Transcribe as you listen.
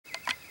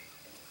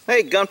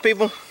Hey gun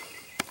people,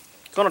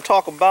 gonna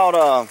talk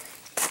about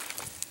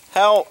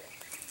how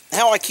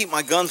I keep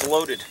my guns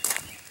loaded.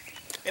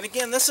 And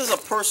again, this is a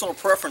personal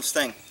preference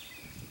thing.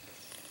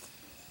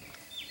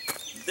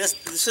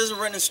 This isn't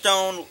written in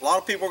stone. A lot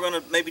of people are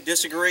gonna maybe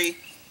disagree.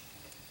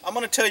 I'm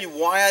gonna tell you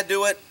why I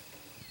do it,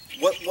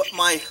 what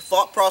my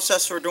thought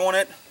process for doing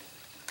it,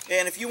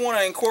 and if you want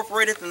to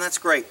incorporate it, then that's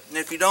great. And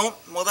if you don't,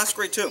 well, that's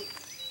great too.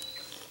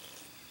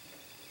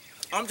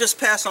 I'm just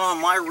passing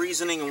on my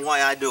reasoning and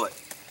why I do it.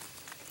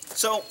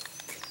 So,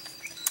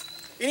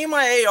 any of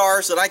my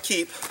ARs that I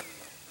keep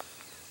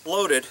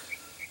loaded,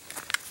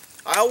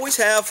 I always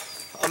have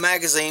a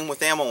magazine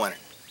with ammo in it.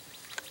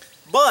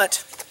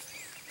 But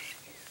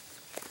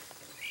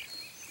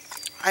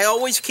I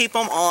always keep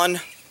them on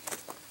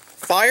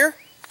fire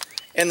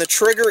and the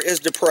trigger is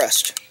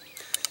depressed.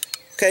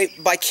 Okay,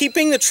 by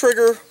keeping the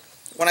trigger,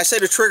 when I say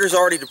the trigger is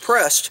already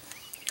depressed,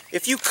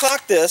 if you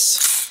cock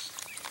this,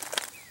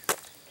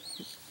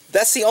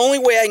 that's the only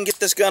way I can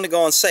get this gun to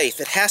go on safe.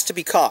 It has to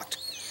be cocked.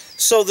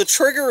 So the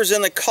trigger is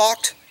in the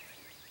cocked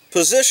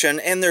position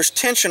and there's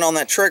tension on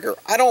that trigger.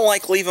 I don't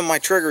like leaving my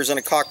triggers in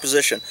a cocked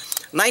position.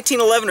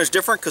 1911 is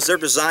different because they're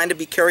designed to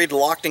be carried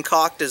locked and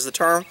cocked is the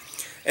term.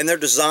 And they're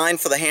designed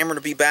for the hammer to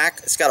be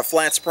back. It's got a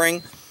flat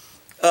spring.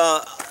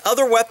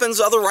 Other weapons,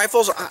 other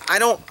rifles, I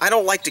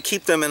don't like to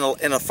keep them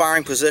in a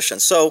firing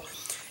position. So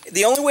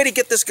the only way to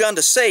get this gun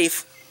to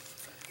safe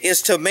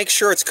is to make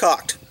sure it's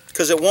cocked,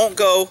 because it won't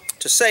go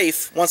to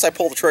safe once I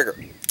pull the trigger.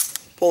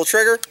 Pull the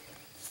trigger,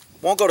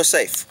 won't go to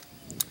safe.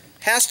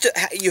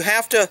 You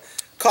have to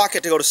cock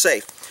it to go to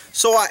safe.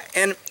 So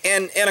in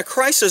a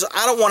crisis,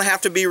 I don't want to have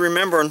to be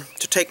remembering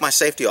to take my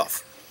safety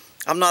off.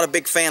 I'm not a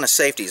big fan of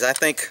safeties. I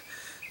think,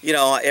 you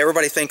know,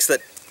 everybody thinks that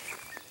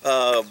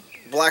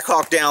Black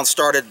Hawk Down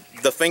started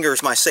the finger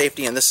is my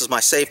safety and this is my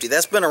safety.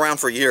 That's been around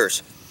for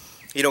years.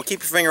 You know,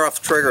 keep your finger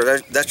off the trigger,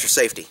 that's your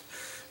safety.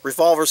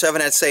 Revolvers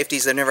haven't had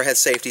safeties, they've never had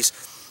safeties.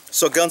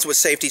 So guns with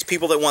safeties,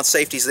 people that want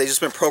safeties, they've just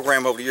been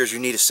programmed over the years, you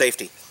need a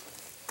safety.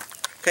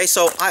 Okay,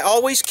 so I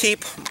always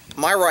keep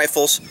my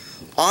rifles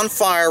on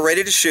fire,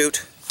 ready to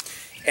shoot,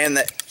 and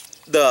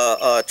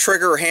the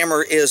trigger or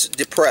hammer is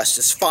depressed,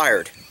 it's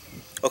fired.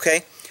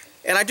 Okay,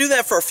 and I do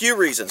that for a few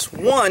reasons.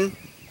 One,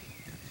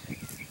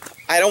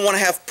 I don't want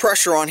to have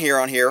pressure on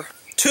here.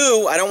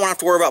 Two, I don't want to have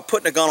to worry about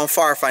putting a gun on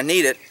fire if I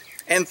need it.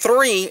 And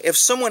three, if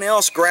someone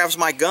else grabs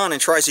my gun and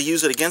tries to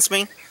use it against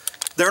me,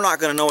 they're not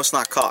going to know it's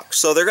not cocked.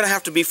 So they're going to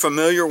have to be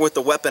familiar with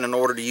the weapon in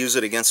order to use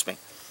it against me.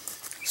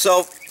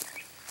 So,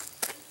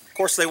 of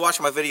course, they watch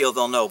my video,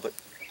 they'll know, but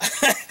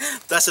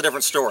that's a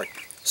different story.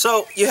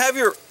 So you have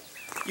I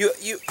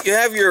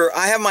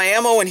have my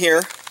ammo in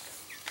here,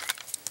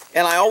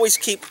 and I always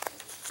keep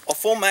a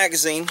full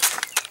magazine,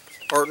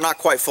 or not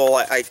quite full.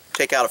 I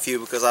take out a few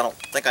because I don't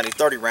think I need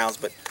 30 rounds,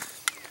 but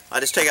I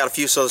just take out a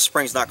few so the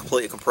spring's not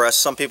completely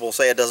compressed. Some people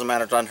say it doesn't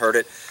matter, it doesn't hurt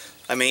it.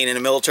 I mean, in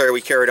the military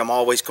we carried them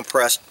always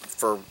compressed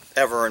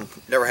forever and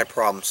never had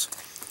problems.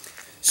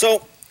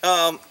 So,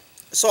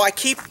 so I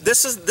keep,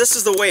 this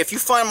is the way, if you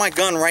find my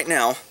gun right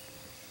now,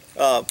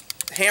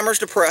 hammer's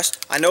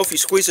depressed. I know if you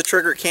squeeze the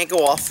trigger it can't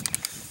go off.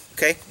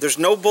 Okay, there's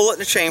no bullet in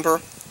the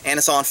chamber and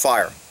it's on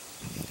fire.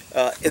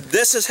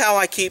 This is how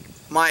I keep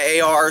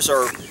my ARs,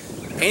 or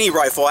any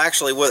rifle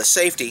actually, with a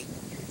safety.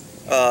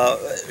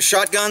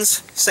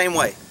 Shotguns, same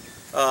way.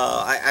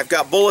 I've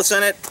got bullets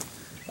in it,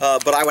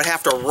 but I would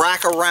have to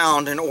rack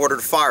around in order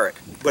to fire it.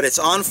 But it's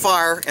on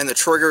fire and the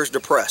trigger is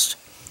depressed.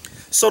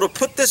 So to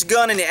put this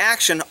gun into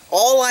action,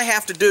 all I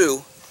have to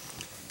do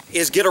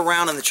is get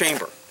around in the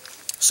chamber.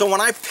 So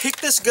when I pick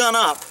this gun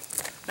up,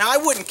 now I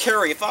wouldn't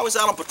carry, if I was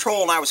out on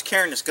patrol and I was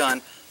carrying this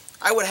gun,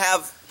 I would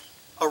have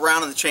a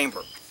round in the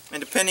chamber.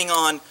 And depending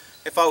on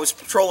if I was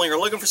patrolling or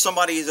looking for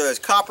somebody as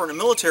a cop or in the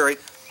military,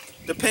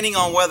 depending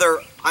on whether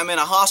I'm in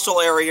a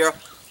hostile area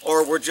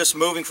or we're just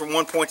moving from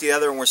one point to the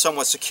other and we're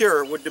somewhat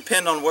secure, would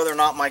depend on whether or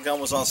not my gun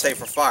was on safe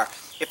for fire.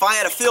 If I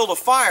had a field of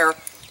fire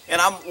and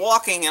I'm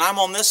walking and I'm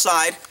on this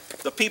side,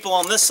 the people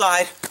on this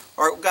side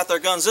got their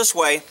guns this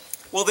way,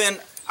 well then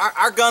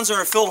our guns are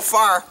in a field of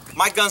fire,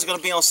 my gun's going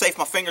to be on safe,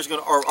 my finger's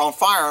going to, or on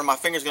fire, and my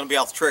finger's going to be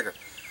out the trigger.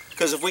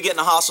 Because if we get in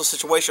a hostile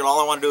situation, all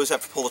I want to do is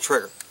have to pull the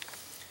trigger.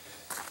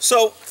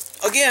 So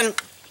again,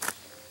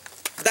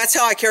 that's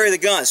how I carry the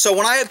gun. So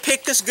when I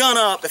pick this gun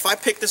up, if I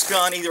pick this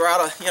gun either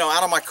out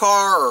of my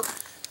car or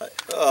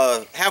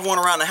have one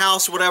around the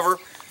house or whatever,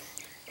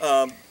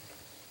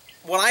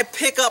 when I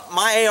pick up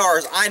my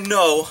ARs, I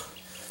know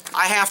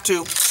I have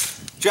to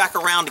jack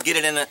around to get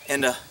it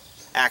into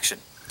action.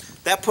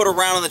 That put a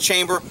round in the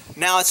chamber.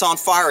 Now it's on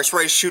fire. It's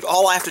ready to shoot.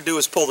 All I have to do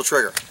is pull the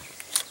trigger.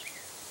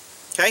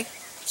 Okay,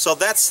 so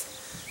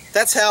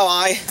that's how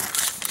I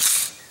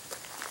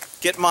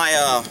get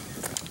my.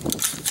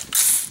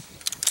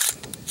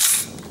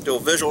 Do a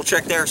visual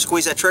check there,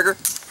 squeeze that trigger.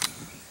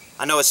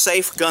 I know it's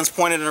safe, gun's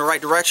pointed in the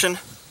right direction.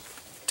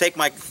 Take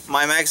my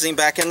magazine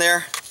back in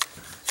there,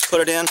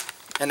 put it in,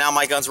 and now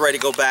my gun's ready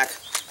to go back,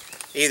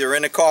 either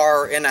in the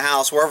car, in the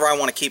house, wherever I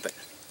want to keep it.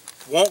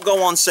 Won't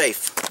go on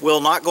safe,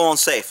 will not go on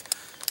safe.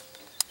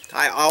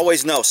 I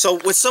always know. So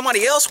when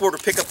somebody else were to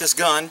pick up this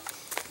gun,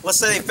 let's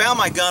say they found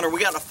my gun or we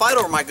got in a fight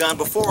over my gun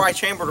before I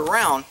chambered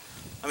around.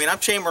 I mean, I'm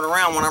chambering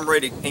around when I'm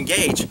ready to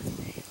engage.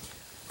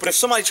 But if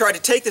somebody tried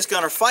to take this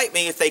gun or fight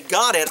me, if they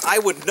got it, I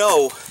would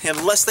know,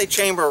 unless they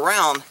chamber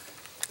around,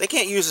 they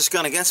can't use this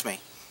gun against me.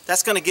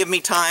 That's going to give me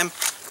time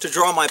to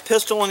draw my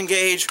pistol and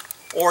engage,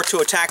 or to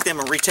attack them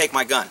and retake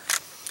my gun.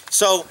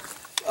 So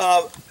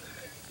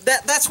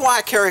that's why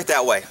I carry it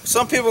that way.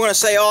 Some people are going to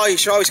say, oh, you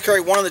should always carry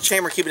one in the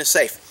chamber, keeping it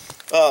safe.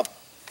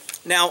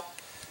 Now,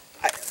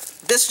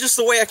 this is just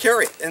the way I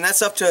carry it, and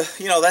that's up to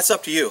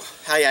you,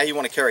 how you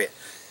want to carry it.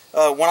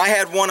 When I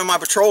had one in my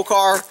patrol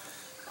car,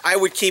 I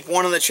would keep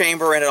one in the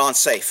chamber and it on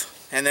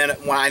safe. And then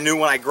when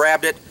I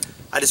grabbed it,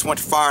 I just went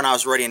to fire and I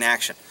was ready in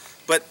action.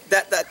 But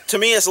that to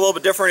me is a little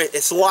bit different.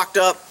 It's locked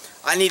up.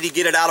 I need to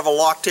get it out of a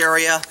locked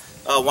area.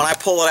 When I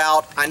pull it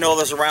out, I know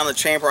there's around the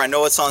chamber. I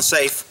know it's on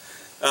safe.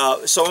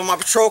 So in my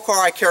patrol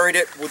car, I carried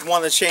it with one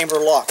in the chamber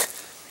locked,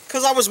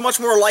 because I was much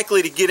more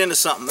likely to get into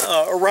something.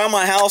 Around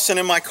my house and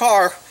in my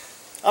car,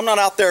 I'm not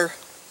out there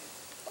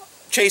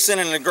chasing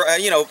and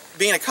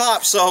being a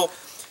cop, so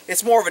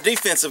it's more of a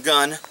defensive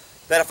gun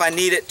that if I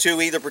need it to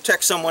either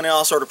protect someone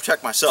else or to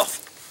protect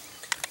myself.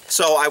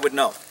 So I would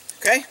know.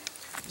 Okay?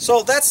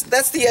 So that's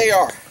the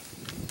AR.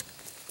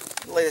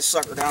 Lay this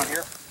sucker down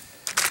here.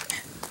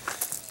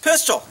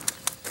 Pistol.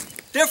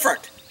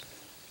 Different.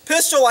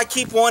 Pistol, I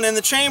keep one in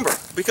the chamber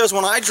because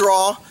when I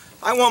draw,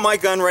 I want my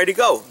gun ready to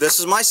go. This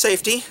is my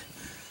safety.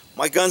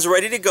 My gun's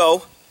ready to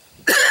go.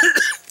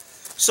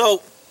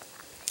 So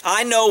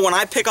I know when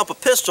I pick up a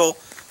pistol,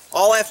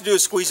 all I have to do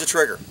is squeeze the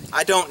trigger.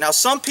 I don't. Now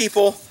some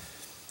people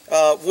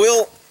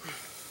will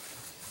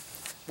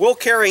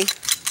carry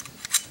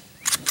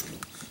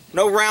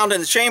no round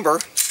in the chamber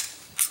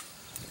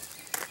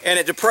and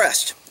it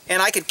depressed.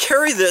 And I could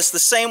carry this the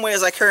same way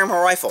as I carry my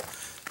rifle.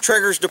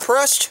 Trigger's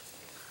depressed.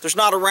 There's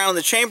not a round in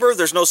the chamber.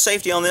 There's no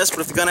safety on this, but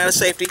if the gun had a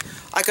safety,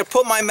 I could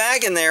put my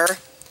mag in there,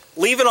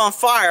 leave it on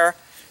fire,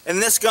 and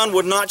this gun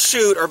would not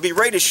shoot or be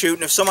ready to shoot.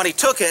 And if somebody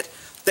took it,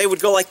 they would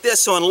go like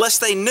this. So unless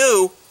they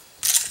knew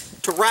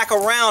to rack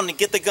around and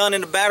get the gun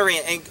in the battery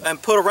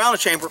and put around the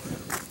chamber,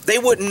 they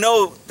wouldn't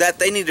know that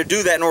they need to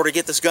do that in order to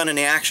get this gun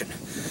into action.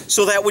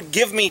 So that would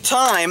give me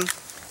time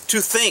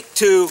to think,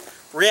 to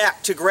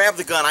react, to grab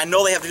the gun. I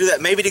know they have to do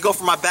that. Maybe to go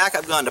for my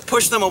backup gun, to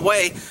push them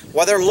away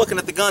while they're looking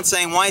at the gun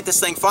saying, why ain't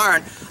this thing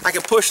firing? I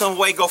can push them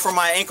away, go for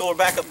my ankle or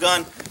backup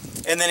gun,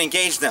 and then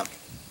engage them.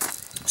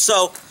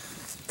 So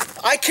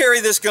I carry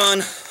this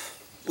gun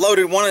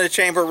loaded, one in the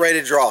chamber, ready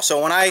to draw.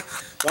 So when I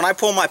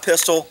pull my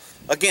pistol,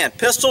 again,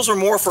 pistols are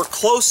more for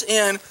close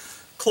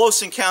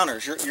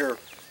encounters.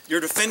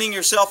 You're defending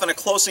yourself in a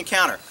close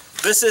encounter.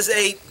 This is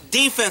a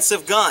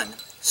defensive gun,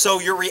 so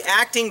you're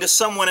reacting to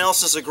someone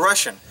else's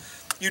aggression.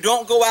 You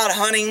don't go out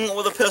hunting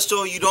with a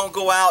pistol. You don't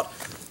go out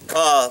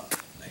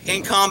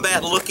in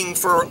combat looking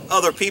for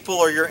other people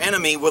or your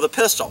enemy with a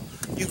pistol.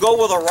 You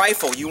go with a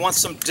rifle. You want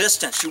some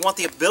distance. You want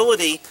the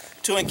ability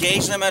to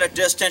engage them at a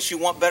distance. You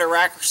want better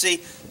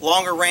accuracy,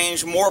 longer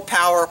range, more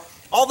power,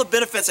 all the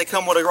benefits that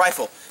come with a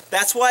rifle.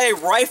 That's why a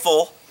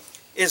rifle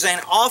is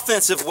an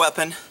offensive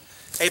weapon.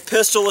 A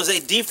pistol is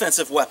a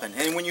defensive weapon.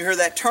 And when you hear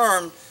that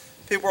term,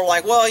 people are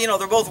like, well, you know,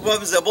 they're both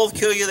weapons. They'll both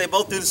kill you. They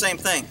both do the same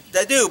thing.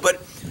 They do,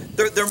 but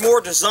they're more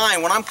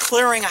designed. When I'm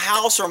clearing a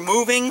house or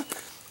moving,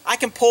 I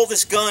can pull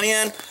this gun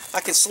in. I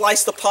can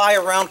slice the pie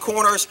around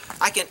corners.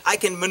 I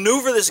can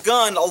maneuver this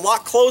gun a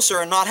lot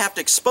closer and not have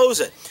to expose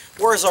it.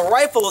 Whereas a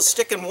rifle is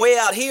sticking way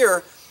out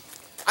here,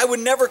 I would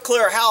never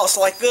clear a house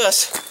like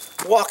this,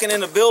 walking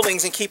into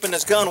buildings and keeping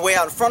this gun way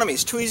out in front of me.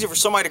 It's too easy for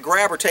somebody to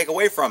grab or take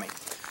away from me.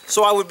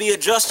 So I would be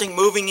adjusting,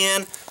 moving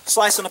in,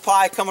 slicing the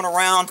pie, coming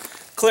around,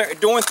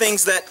 doing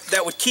things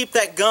that would keep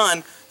that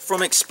gun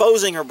from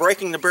exposing or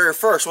breaking the barrier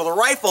first. With a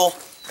rifle,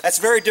 that's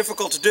very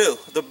difficult to do.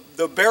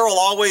 The barrel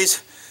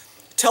always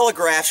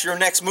telegraphs your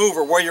next move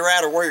or where you're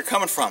at or where you're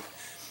coming from.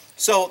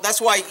 So that's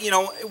why, you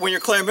know, when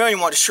you're clearing million,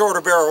 you want shorter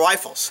barrel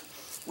rifles.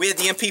 We had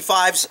the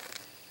MP5s,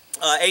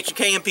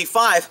 H&K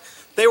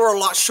MP5, they were a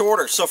lot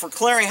shorter. So for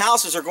clearing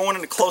houses or going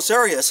into close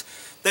areas,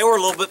 they were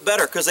a little bit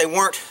better because they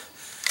weren't,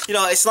 you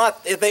know, it's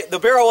not, the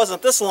barrel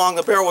wasn't this long,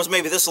 the barrel was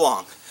maybe this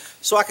long.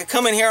 So I could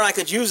come in here and I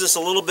could use this a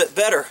little bit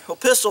better. A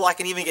pistol, I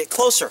can even get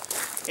closer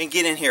and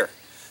get in here.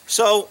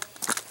 So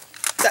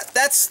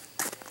that's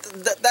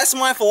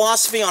my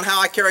philosophy on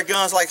how I carry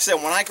guns. Like I said,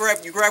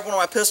 when you grab one of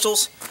my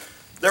pistols,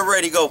 they're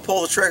ready to go.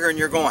 Pull the trigger and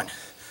you're going.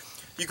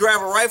 You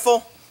grab a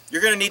rifle,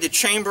 you're going to need to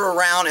chamber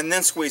around and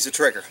then squeeze the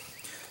trigger.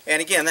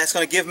 And again, that's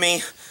going to give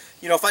me,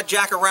 you know, if I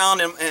jack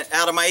around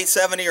out of my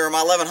 870 or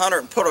my 1100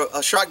 and put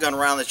a shotgun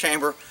around the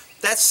chamber,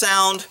 that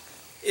sound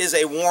is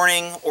a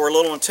warning or a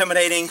little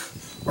intimidating,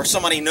 or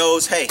somebody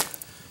knows, hey,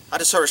 I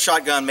just heard a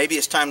shotgun, maybe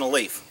it's time to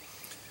leave.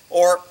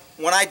 Or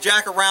when I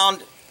jack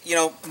around, you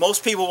know,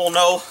 most people will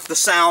know the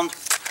sound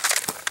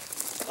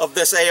of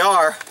this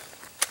AR.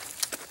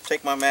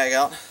 Take my mag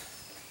out.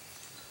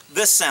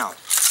 This sound.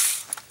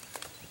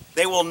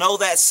 They will know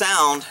that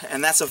sound,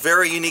 and that's a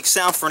very unique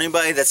sound for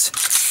anybody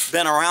that's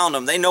been around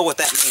them. They know what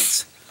that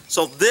means.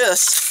 So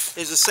this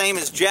is the same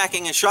as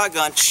jacking a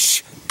shotgun,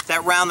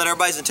 that round that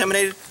everybody's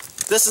intimidated.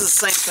 This is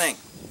the same thing,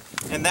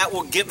 and that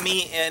will get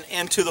me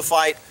into the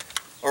fight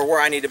or where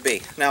I need to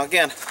be. Now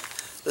again,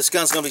 this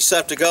gun's going to be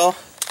set up to go.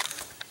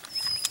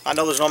 I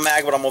know there's no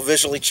mag, but I'm going to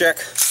visually check.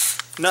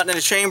 Nothing in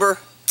the chamber.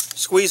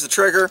 Squeeze the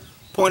trigger,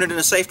 point it in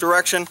a safe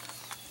direction.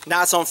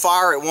 Now it's on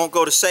fire, it won't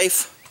go to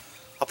safe.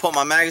 I'll put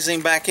my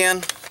magazine back in,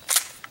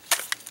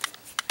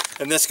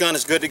 and this gun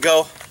is good to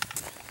go,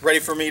 ready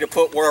for me to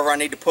put wherever I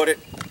need to put it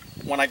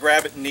when I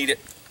grab it and need it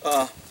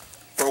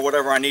for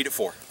whatever I need it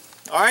for.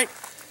 Alright,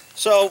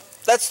 so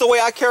that's the way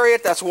I carry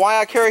it. That's why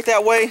I carry it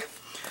that way.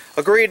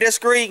 Agree or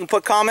disagree, you can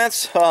put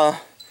comments.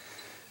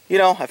 You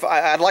know,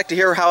 I'd like to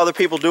hear how other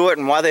people do it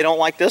and why they don't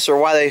like this or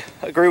why they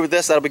agree with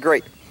this. That'll be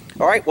great.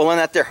 Alright, we'll end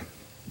that there.